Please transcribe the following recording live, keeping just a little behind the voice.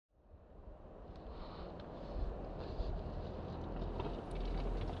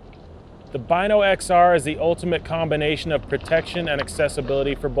The Bino XR is the ultimate combination of protection and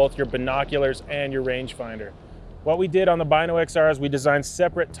accessibility for both your binoculars and your rangefinder. What we did on the Bino XR is we designed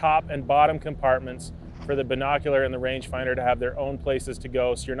separate top and bottom compartments for the binocular and the rangefinder to have their own places to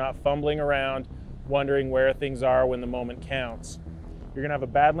go, so you're not fumbling around wondering where things are when the moment counts. You're gonna have a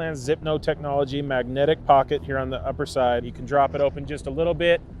Badlands Zipno technology magnetic pocket here on the upper side. You can drop it open just a little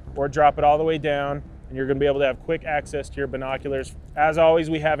bit or drop it all the way down, and you're gonna be able to have quick access to your binoculars. As always,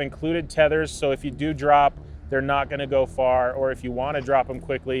 we have included tethers, so if you do drop, they're not gonna go far, or if you wanna drop them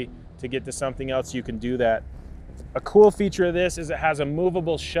quickly to get to something else, you can do that. A cool feature of this is it has a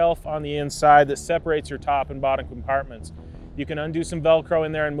movable shelf on the inside that separates your top and bottom compartments. You can undo some Velcro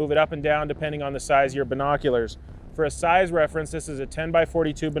in there and move it up and down depending on the size of your binoculars. For a size reference, this is a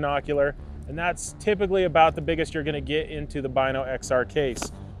 10x42 binocular, and that's typically about the biggest you're gonna get into the Bino XR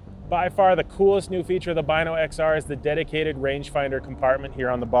case. By far the coolest new feature of the Bino XR is the dedicated rangefinder compartment here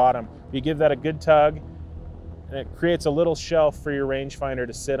on the bottom. You give that a good tug, and it creates a little shelf for your rangefinder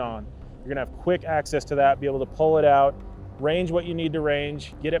to sit on. You're gonna have quick access to that, be able to pull it out, range what you need to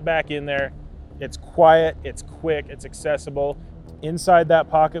range, get it back in there. It's quiet, it's quick, it's accessible. Inside that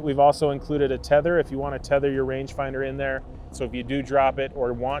pocket, we've also included a tether if you want to tether your rangefinder in there. So if you do drop it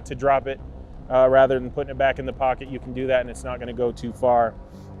or want to drop it, rather than putting it back in the pocket, you can do that and it's not going to go too far.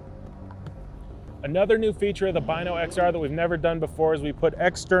 Another new feature of the Bino XR that we've never done before is we put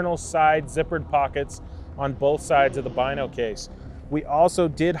external side zippered pockets on both sides of the Bino case. We also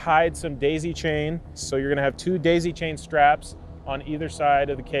did hide some daisy chain, so you're going to have two daisy chain straps on either side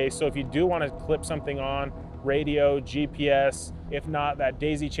of the case. So if you do want to clip something on, radio, GPS, if not, that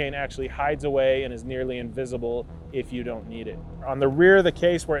daisy chain actually hides away and is nearly invisible if you don't need it. On the rear of the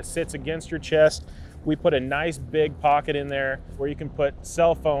case where it sits against your chest, we put a nice big pocket in there where you can put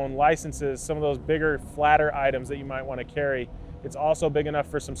cell phone, licenses, some of those bigger, flatter items that you might want to carry. It's also big enough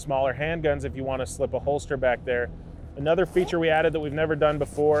for some smaller handguns if you want to slip a holster back there. Another feature we added that we've never done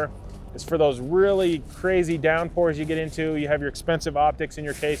before is for those really crazy downpours you get into. You have your expensive optics in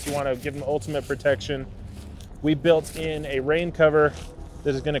your case, you want to give them ultimate protection. We built in a rain cover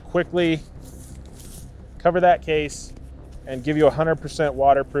that is going to quickly cover that case and give you 100%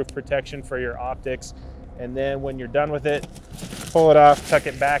 waterproof protection for your optics. And then when you're done with it, pull it off, tuck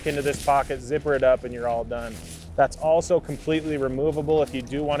it back into this pocket, zipper it up, and you're all done. That's also completely removable if you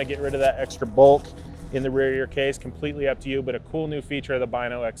do want to get rid of that extra bulk in the rear of your case. Completely up to you, but a cool new feature of the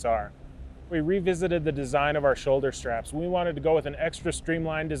Bino XR. We revisited the design of our shoulder straps. We wanted to go with an extra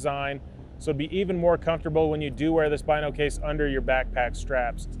streamlined design so it'd be even more comfortable when you do wear this Bino case under your backpack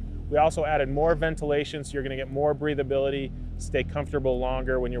straps. We also added more ventilation, so you're gonna get more breathability, stay comfortable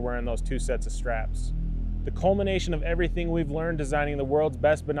longer when you're wearing those two sets of straps. The culmination of everything we've learned designing the world's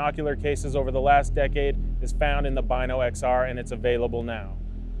best binocular cases over the last decade is found in the Bino XR, and it's available now.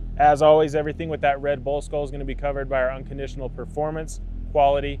 As always, everything with that red bull skull is gonna be covered by our unconditional performance,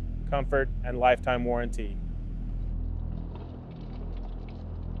 quality, comfort, and lifetime warranty.